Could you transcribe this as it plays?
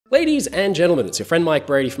Ladies and gentlemen, it's your friend Mike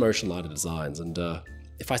Brady from Oceanliner Designs, and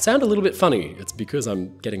if I sound a little bit funny, it's because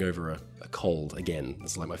I'm getting over a cold again.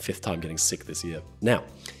 This is like my 5th time getting sick this year. Now,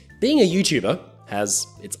 being a YouTuber has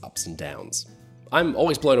its ups and downs. I'm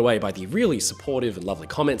always blown away by the really supportive and lovely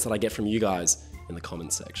comments that I get from you guys in the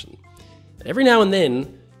comments section. And every now and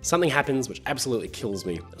then, something happens which absolutely kills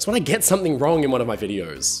me. It's when I get something wrong in one of my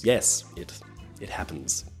videos. Yes, it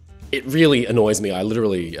happens. It really annoys me. I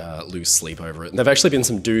literally lose sleep over it. And there have actually been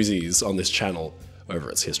some doozies on this channel over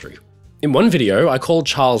its history. In one video, I called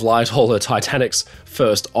Charles Lightoller Titanic's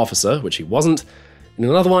first officer, which he wasn't. In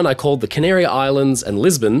another one, I called the Canary Islands and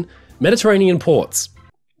Lisbon Mediterranean ports,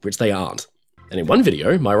 which they aren't. And in one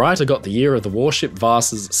video, my writer got the year of the warship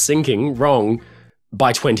Vasa's sinking wrong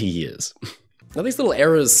by 20 years. Now these little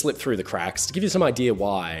errors slip through the cracks. To give you some idea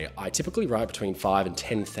why, I typically write between 5,000 and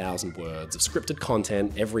 10,000 words of scripted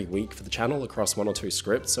content every week for the channel across 1 or 2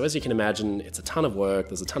 scripts. So as you can imagine, it's a ton of work,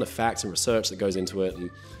 there's a ton of facts and research that goes into it, and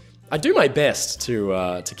I do my best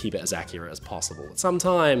to keep it as accurate as possible. But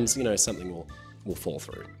sometimes, you know, something will fall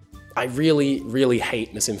through. I really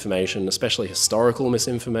hate misinformation, especially historical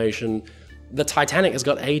misinformation. The Titanic has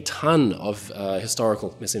got a ton of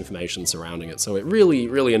historical misinformation surrounding it, so it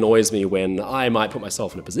really annoys me when I might put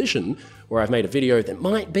myself in a position where I've made a video that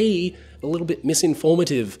might be a little bit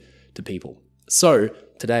misinformative to people. So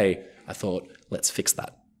today, I thought, let's fix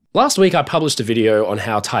that. Last week, I published a video on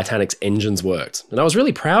how Titanic's engines worked, and I was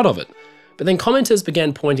really proud of it. But then commenters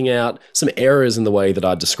began pointing out some errors in the way that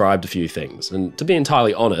I'd described a few things, and to be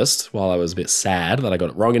entirely honest, while I was a bit sad that I got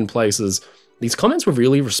it wrong in places, these comments were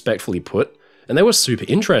really respectfully put, and they were super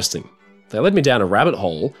interesting. They led me down a rabbit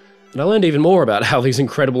hole, and I learned even more about how these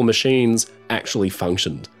incredible machines actually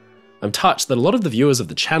functioned. I'm touched that a lot of the viewers of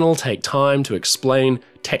the channel take time to explain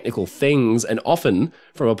technical things, and often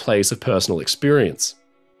from a place of personal experience.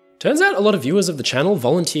 Turns out a lot of viewers of the channel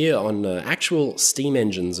volunteer on actual steam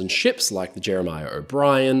engines and ships like the Jeremiah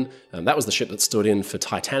O'Brien. That was the ship that stood in for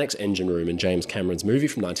Titanic's engine room in James Cameron's movie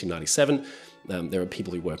from 1997. There are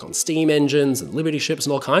people who work on steam engines and Liberty ships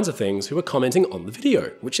and all kinds of things who are commenting on the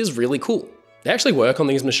video, which is really cool. They actually work on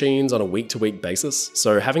these machines on a week-to-week basis,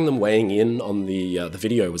 so having them weighing in on the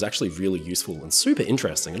video was actually really useful and super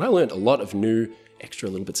interesting, and I learned a lot of new, extra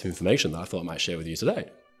little bits of information that I thought I might share with you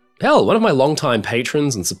today. Hell, one of my longtime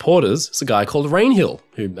patrons and supporters is a guy called Rainhill,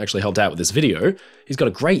 who actually helped out with this video. He's got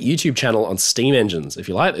a great YouTube channel on steam engines. If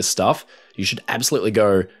you like this stuff, you should absolutely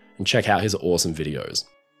go and check out his awesome videos.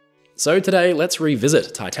 So today, let's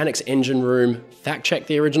revisit Titanic's engine room, fact-check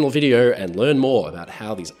the original video, and learn more about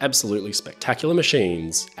how these absolutely spectacular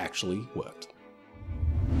machines actually worked.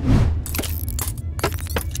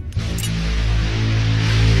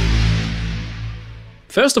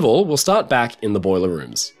 First of all, we'll start back in the boiler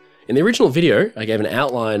rooms. In the original video, I gave an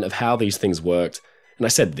outline of how these things worked, and I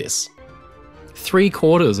said this.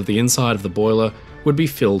 3/4 of the inside of the boiler would be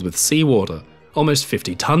filled with seawater, almost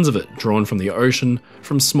 50 tons of it drawn from the ocean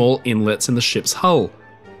from small inlets in the ship's hull.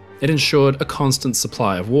 It ensured a constant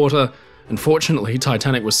supply of water, and fortunately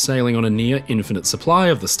Titanic was sailing on a near infinite supply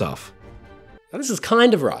of the stuff. Now this is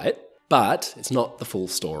kind of right, but it's not the full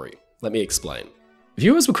story. Let me explain.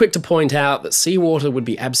 Viewers were quick to point out that seawater would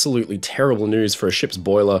be absolutely terrible news for a ship's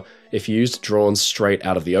boiler if used drawn straight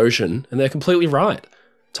out of the ocean, and they're completely right.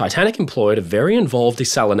 Titanic employed a very involved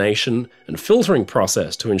desalination and filtering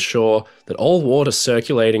process to ensure that all water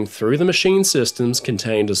circulating through the machine systems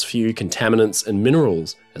contained as few contaminants and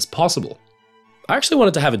minerals as possible. I actually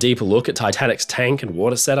wanted to have a deeper look at Titanic's tank and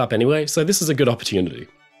water setup anyway, so this is a good opportunity.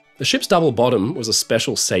 The ship's double bottom was a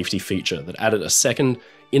special safety feature that added a second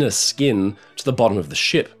inner skin to the bottom of the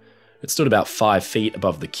ship. It stood about 5 feet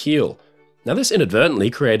above the keel. Now this inadvertently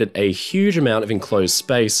created a huge amount of enclosed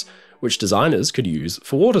space which designers could use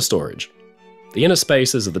for water storage. The inner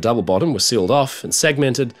spaces of the double bottom were sealed off and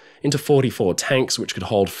segmented into 44 tanks which could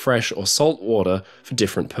hold fresh or salt water for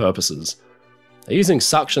different purposes. Now, using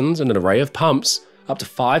suctions and an array of pumps, up to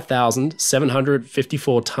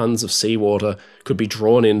 5,754 tons of seawater could be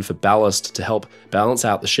drawn in for ballast to help balance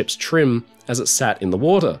out the ship's trim as it sat in the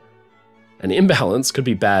water. An imbalance could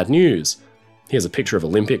be bad news. Here's a picture of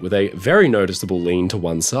Olympic with a very noticeable lean to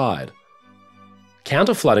one side.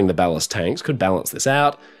 Counter-flooding the ballast tanks could balance this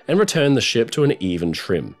out and return the ship to an even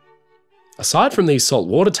trim. Aside from these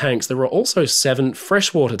saltwater tanks, there were also 7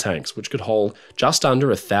 freshwater tanks which could hold just under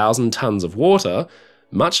 1,000 tons of water,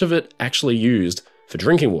 much of it actually used for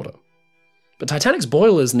drinking water. But Titanic's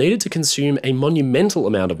boilers needed to consume a monumental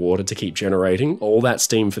amount of water to keep generating all that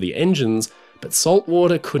steam for the engines, but salt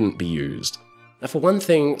water couldn't be used. Now, for one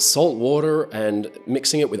thing, salt water and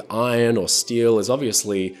mixing it with iron or steel is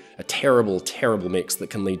obviously a terrible, terrible mix that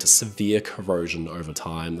can lead to severe corrosion over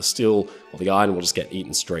time. The steel or the iron will just get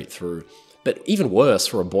eaten straight through. But even worse,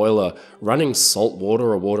 for a boiler, running salt water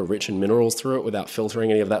or water rich in minerals through it without filtering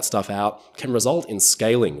any of that stuff out can result in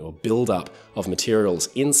scaling or buildup of materials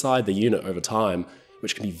inside the unit over time,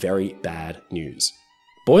 which can be very bad news.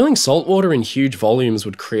 Boiling salt water in huge volumes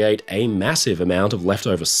would create a massive amount of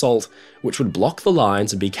leftover salt, which would block the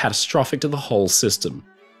lines and be catastrophic to the whole system.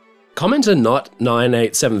 Commenter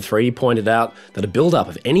Not9873 pointed out that a buildup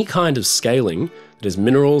of any kind of scaling, that is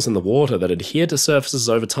minerals in the water that adhere to surfaces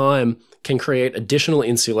over time, can create additional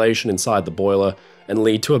insulation inside the boiler and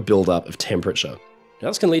lead to a buildup of temperature. Now,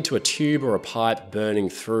 this can lead to a tube or a pipe burning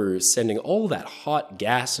through, sending all that hot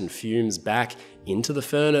gas and fumes back into the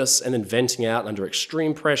furnace and then venting out under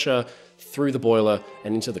extreme pressure through the boiler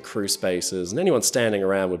and into the crew spaces, and anyone standing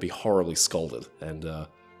around would be horribly scalded, and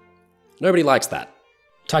nobody likes that.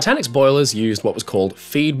 Titanic's boilers used what was called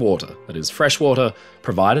feed water, that is fresh water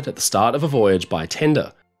provided at the start of a voyage by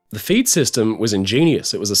tender. The feed system was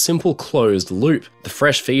ingenious. It was a simple closed loop. The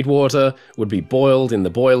fresh feed water would be boiled in the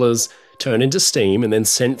boilers, turned into steam, and then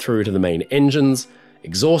sent through to the main engines,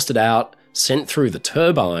 exhausted out, sent through the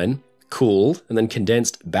turbine, cooled, and then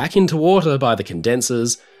condensed back into water by the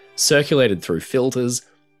condensers, circulated through filters,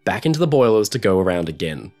 back into the boilers to go around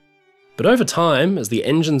again. But over time, as the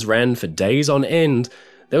engines ran for days on end,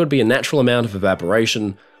 there would be a natural amount of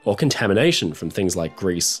evaporation or contamination from things like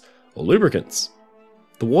grease or lubricants.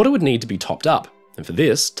 The water would need to be topped up, and for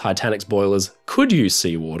this, Titanic's boilers could use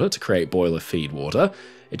seawater to create boiler feed water.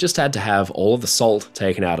 It just had to have all of the salt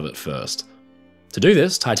taken out of it first. To do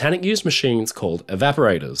this, Titanic used machines called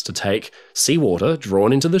evaporators to take seawater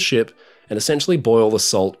drawn into the ship and essentially boil the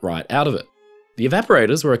salt right out of it. The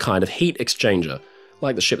evaporators were a kind of heat exchanger.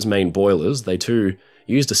 Like the ship's main boilers, they too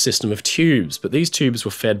used a system of tubes, but these tubes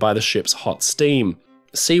were fed by the ship's hot steam.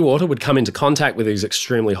 Seawater would come into contact with these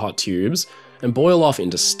extremely hot tubes and boil off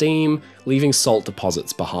into steam, leaving salt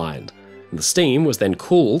deposits behind. And the steam was then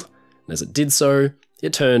cooled, and as it did so,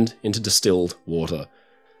 it turned into distilled water.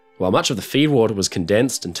 While much of the feed water was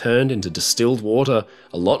condensed and turned into distilled water,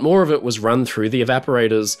 a lot more of it was run through the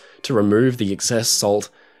evaporators to remove the excess salt,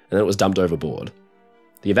 and then it was dumped overboard.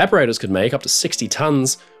 The evaporators could make up to 60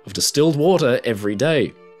 tons of distilled water every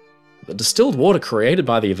day. The distilled water created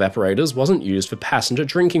by the evaporators wasn't used for passenger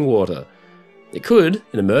drinking water. It could,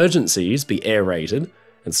 in emergencies, be aerated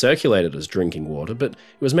and circulated as drinking water, but it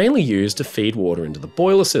was mainly used to feed water into the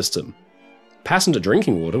boiler system. Passenger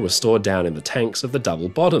drinking water was stored down in the tanks of the double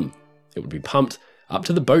bottom. It would be pumped up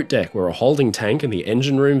to the boat deck, where a holding tank in the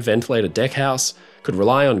engine room ventilated deckhouse could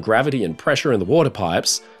rely on gravity and pressure in the water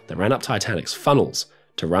pipes that ran up Titanic's funnels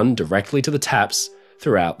to run directly to the taps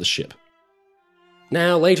throughout the ship.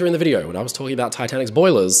 Now, later in the video, when I was talking about Titanic's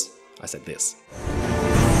boilers, I said this.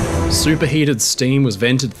 Superheated steam was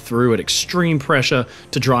vented through at extreme pressure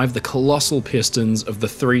to drive the colossal pistons of the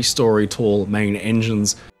 3-story tall main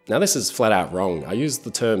engines. Now, this is flat out wrong. I use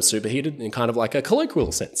the term superheated in kind of like a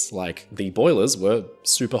colloquial sense, like the boilers were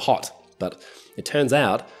super hot. But it turns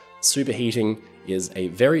out superheating is a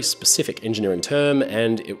very specific engineering term,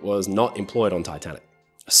 and it was not employed on Titanic.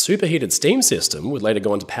 A superheated steam system would later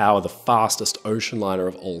go on to power the fastest ocean liner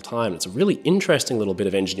of all time. It's a really interesting little bit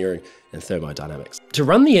of engineering and thermodynamics. To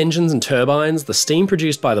run the engines and turbines, the steam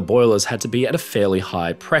produced by the boilers had to be at a fairly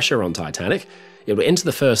high pressure on Titanic. It would enter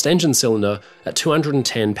the first engine cylinder at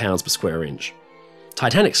 210 pounds per square inch.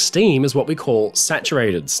 Titanic's steam is what we call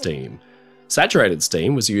saturated steam. Saturated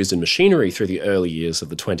steam was used in machinery through the early years of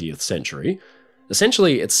the 20th century.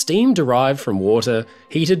 Essentially, it's steam derived from water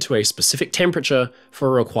heated to a specific temperature for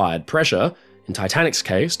a required pressure, in Titanic's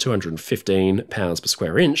case, 215 pounds per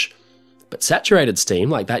square inch. But saturated steam,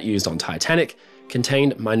 like that used on Titanic,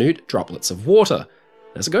 contained minute droplets of water.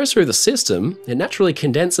 As it goes through the system, it naturally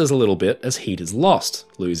condenses a little bit as heat is lost,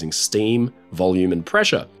 losing steam, volume, and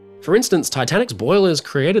pressure. For instance, Titanic's boilers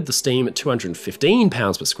created the steam at 215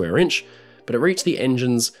 pounds per square inch, but it reached the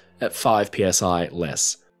engines at 5 psi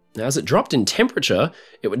less. Now, as it dropped in temperature,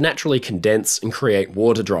 it would naturally condense and create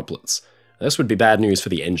water droplets. This would be bad news for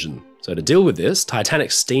the engine. So to deal with this,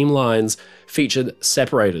 Titanic's steam lines featured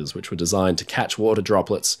separators, which were designed to catch water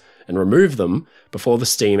droplets and remove them before the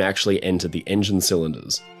steam actually entered the engine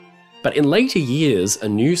cylinders. But in later years, a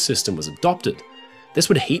new system was adopted. This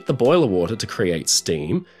would heat the boiler water to create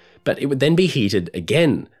steam, but it would then be heated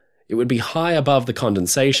again. It would be high above the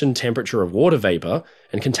condensation temperature of water vapor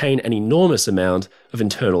and contain an enormous amount of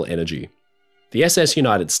internal energy. The SS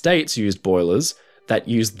United States used boilers that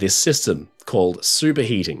used this system, called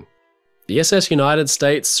superheating. The SS United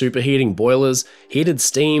States superheating boilers heated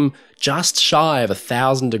steam just shy of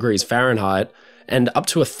 1,000 degrees Fahrenheit and up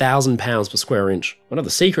to 1,000 pounds per square inch, one of the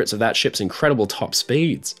secrets of that ship's incredible top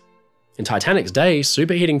speeds. In Titanic's day,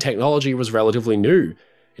 superheating technology was relatively new.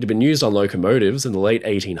 It had been used on locomotives in the late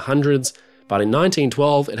 1800s, but in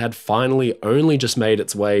 1912 it had finally only just made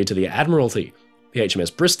its way to the Admiralty. The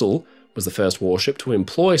HMS Bristol was the first warship to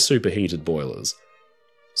employ superheated boilers.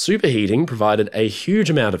 Superheating provided a huge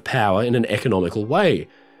amount of power in an economical way,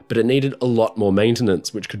 but it needed a lot more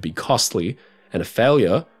maintenance, which could be costly, and a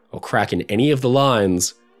failure or crack in any of the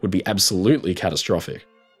lines would be absolutely catastrophic.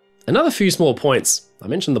 Another few small points. I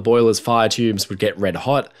mentioned the boiler's fire tubes would get red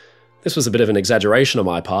hot. This was a bit of an exaggeration on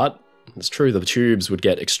my part. It's true the tubes would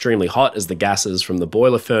get extremely hot as the gases from the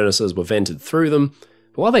boiler furnaces were vented through them,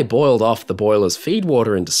 but while they boiled off the boiler's feed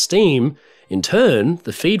water into steam, in turn,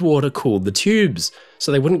 the feed water cooled the tubes,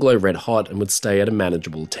 so they wouldn't glow red hot and would stay at a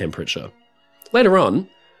manageable temperature. Later on,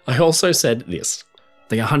 I also said this.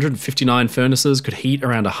 The 159 furnaces could heat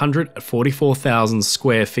around 144,000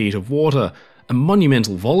 square feet of water, a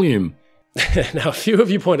monumental volume. Now, a few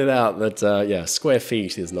of you pointed out that, square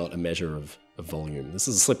feet is not a measure of volume. This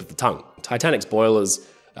is a slip of the tongue. Titanic's boilers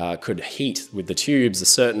could heat with the tubes a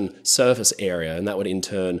certain surface area, and that would in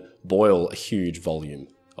turn boil a huge volume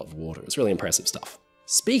of water. It's really impressive stuff.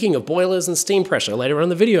 Speaking of boilers and steam pressure, later on in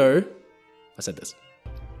the video, I said this.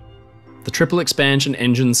 The triple expansion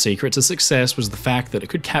engine's secret to success was the fact that it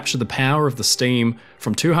could capture the power of the steam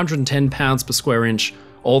from 210 pounds per square inch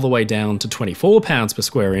all the way down to 24 pounds per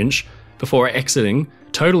square inch before exiting,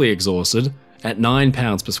 totally exhausted, at 9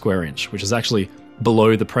 pounds per square inch, which is actually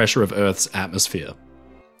below the pressure of Earth's atmosphere.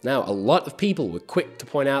 Now, a lot of people were quick to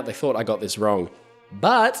point out they thought I got this wrong,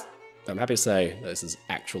 but I'm happy to say this is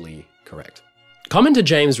actually correct. Commentator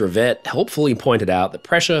James Rivette helpfully pointed out that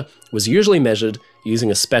pressure was usually measured using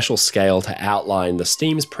a special scale to outline the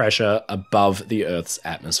steam's pressure above the Earth's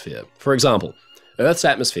atmosphere. For example, Earth's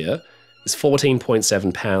atmosphere is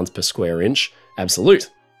 14.7 pounds per square inch absolute.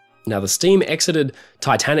 Now, the steam exited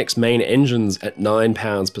Titanic's main engines at 9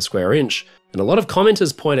 pounds per square inch, and a lot of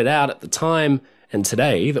commenters pointed out at the time and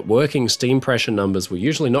today that working steam pressure numbers were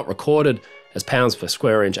usually not recorded as pounds per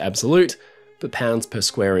square inch absolute, but pounds per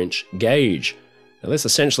square inch gauge. Now, this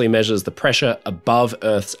essentially measures the pressure above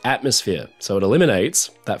Earth's atmosphere, so it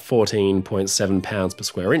eliminates that 14.7 pounds per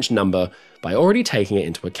square inch number by already taking it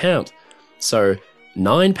into account. So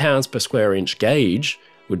 9 pounds per square inch gauge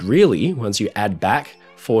would really, once you add back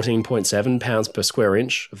 14.7 pounds per square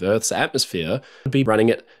inch of Earth's atmosphere, would be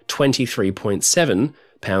running at 23.7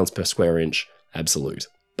 pounds per square inch absolute.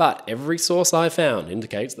 But every source I found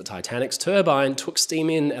indicates that Titanic's turbine took steam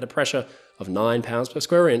in at a pressure of 9 pounds per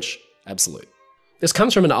square inch absolute. This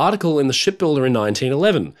comes from an article in the Shipbuilder in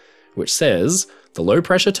 1911, which says the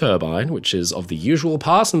low-pressure turbine, which is of the usual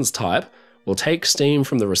Parsons type, will take steam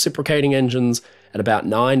from the reciprocating engines at about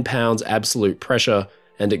 9 pounds absolute pressure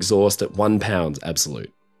and exhaust at 1 pound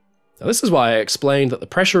absolute. Now, this is why I explained that the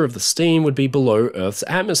pressure of the steam would be below Earth's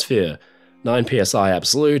atmosphere. 9 psi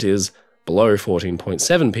absolute is below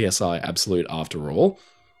 14.7 psi absolute after all.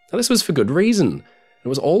 Now, this was for good reason. It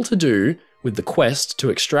was all to do with the quest to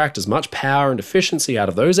extract as much power and efficiency out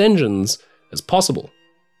of those engines as possible.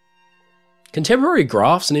 Contemporary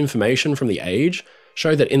graphs and information from the age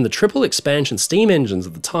show that in the triple expansion steam engines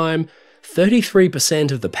of the time,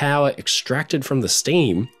 33% of the power extracted from the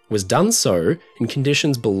steam was done so in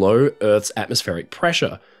conditions below Earth's atmospheric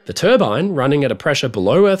pressure. The turbine, running at a pressure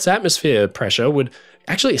below Earth's atmosphere pressure, would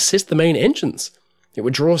actually assist the main engines. It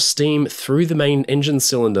would draw steam through the main engine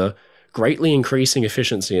cylinder, greatly increasing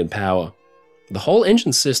efficiency and power. The whole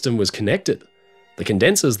engine system was connected. The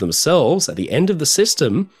condensers themselves, at the end of the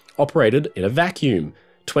system, operated in a vacuum,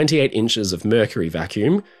 28 inches of mercury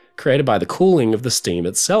vacuum, created by the cooling of the steam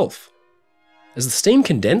itself. As the steam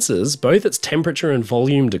condenses, both its temperature and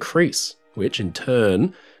volume decrease, which in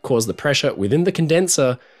turn cause the pressure within the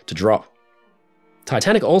condenser to drop.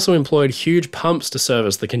 Titanic also employed huge pumps to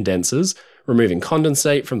service the condensers, removing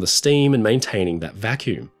condensate from the steam and maintaining that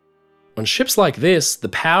vacuum. On ships like this, the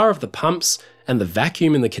power of the pumps and the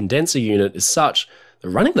vacuum in the condenser unit is such that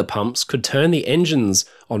running the pumps could turn the engines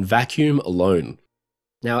on vacuum alone.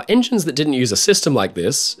 Now, engines that didn't use a system like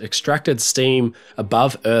this extracted steam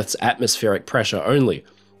above Earth's atmospheric pressure only,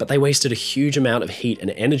 but they wasted a huge amount of heat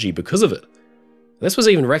and energy because of it. This was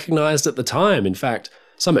even recognized at the time. In fact,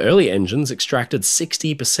 some early engines extracted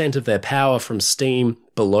 60% of their power from steam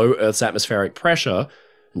below Earth's atmospheric pressure,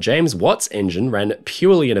 and James Watt's engine ran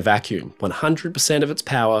purely in a vacuum, 100% of its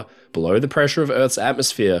power below the pressure of Earth's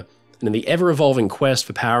atmosphere, and in the ever-evolving quest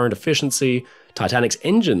for power and efficiency, Titanic's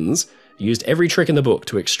engines used every trick in the book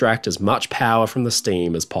to extract as much power from the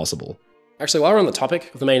steam as possible. Actually, while we're on the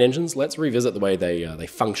topic of the main engines, let's revisit the way they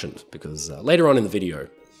functioned, because later on in the video,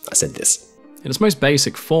 I said this. In its most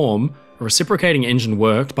basic form, a reciprocating engine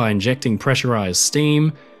worked by injecting pressurized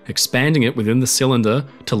steam, expanding it within the cylinder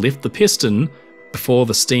to lift the piston before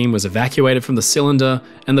the steam was evacuated from the cylinder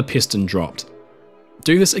and the piston dropped.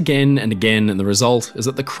 Do this again and again, and the result is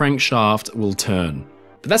that the crankshaft will turn.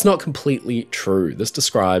 But that's not completely true. This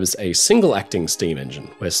describes a single-acting steam engine,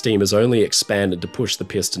 where steam is only expanded to push the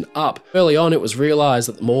piston up. Early on, it was realized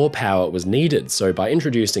that more power was needed, so by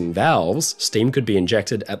introducing valves, steam could be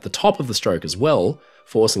injected at the top of the stroke as well,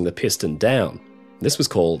 forcing the piston down. This was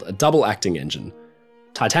called a double-acting engine.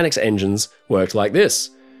 Titanic's engines worked like this.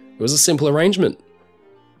 It was a simple arrangement.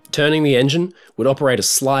 Turning the engine would operate a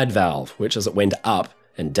slide valve, which as it went up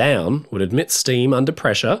and down would admit steam under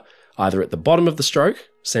pressure, either at the bottom of the stroke,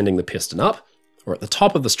 sending the piston up, or at the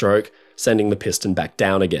top of the stroke, sending the piston back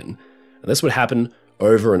down again. And this would happen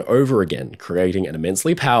over and over again, creating an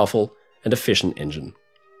immensely powerful and efficient engine.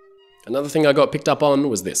 Another thing I got picked up on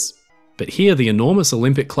was this. But here the enormous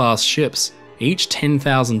Olympic-class ships, each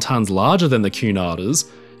 10,000 tons larger than the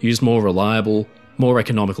Cunards, used more reliable, more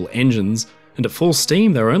economical engines, and at full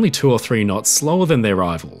steam they were only 2 or 3 knots slower than their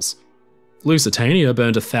rivals. Lusitania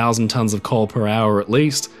burned 1,000 tons of coal per hour at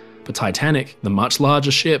least, but Titanic, the much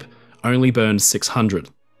larger ship, only burned 600.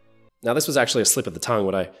 Now this was actually a slip of the tongue.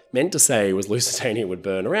 What I meant to say was Lusitania would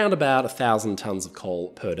burn around about 1,000 tons of coal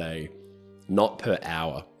per day, not per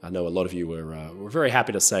hour. I know a lot of you were very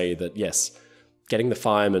happy to say that yes, getting the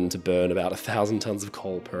firemen to burn about 1,000 tons of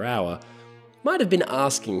coal per hour might have been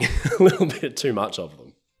asking a little bit too much of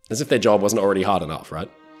them. As if their job wasn't already hard enough,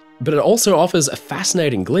 right? But it also offers a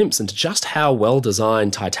fascinating glimpse into just how well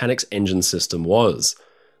designed Titanic's engine system was.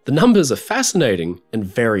 The numbers are fascinating and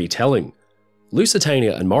very telling.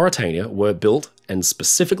 Lusitania and Mauretania were built and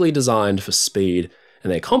specifically designed for speed,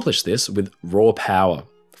 and they accomplished this with raw power.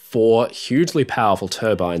 4 hugely powerful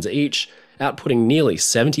turbines each, outputting nearly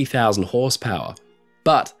 70,000 horsepower.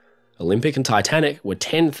 But Olympic and Titanic were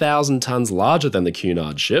 10,000 tons larger than the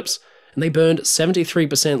Cunard ships, and they burned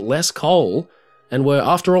 73% less coal, and were,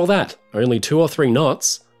 after all that, only 2 or 3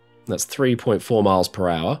 knots, that's 3.4 miles per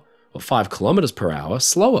hour, or 5 kilometers per hour,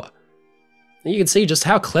 slower. And you can see just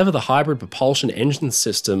how clever the hybrid propulsion engine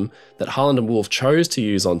system that Harland and Wolff chose to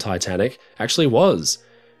use on Titanic actually was.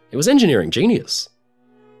 It was engineering genius.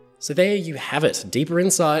 So there you have it, deeper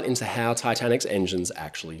insight into how Titanic's engines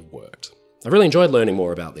actually worked. I really enjoyed learning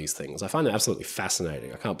more about these things. I find them absolutely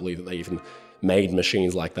fascinating. I can't believe that they even made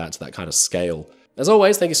machines like that to that kind of scale. As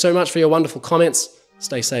always, thank you so much for your wonderful comments.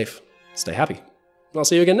 Stay safe, stay happy, and I'll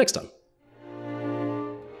see you again next time.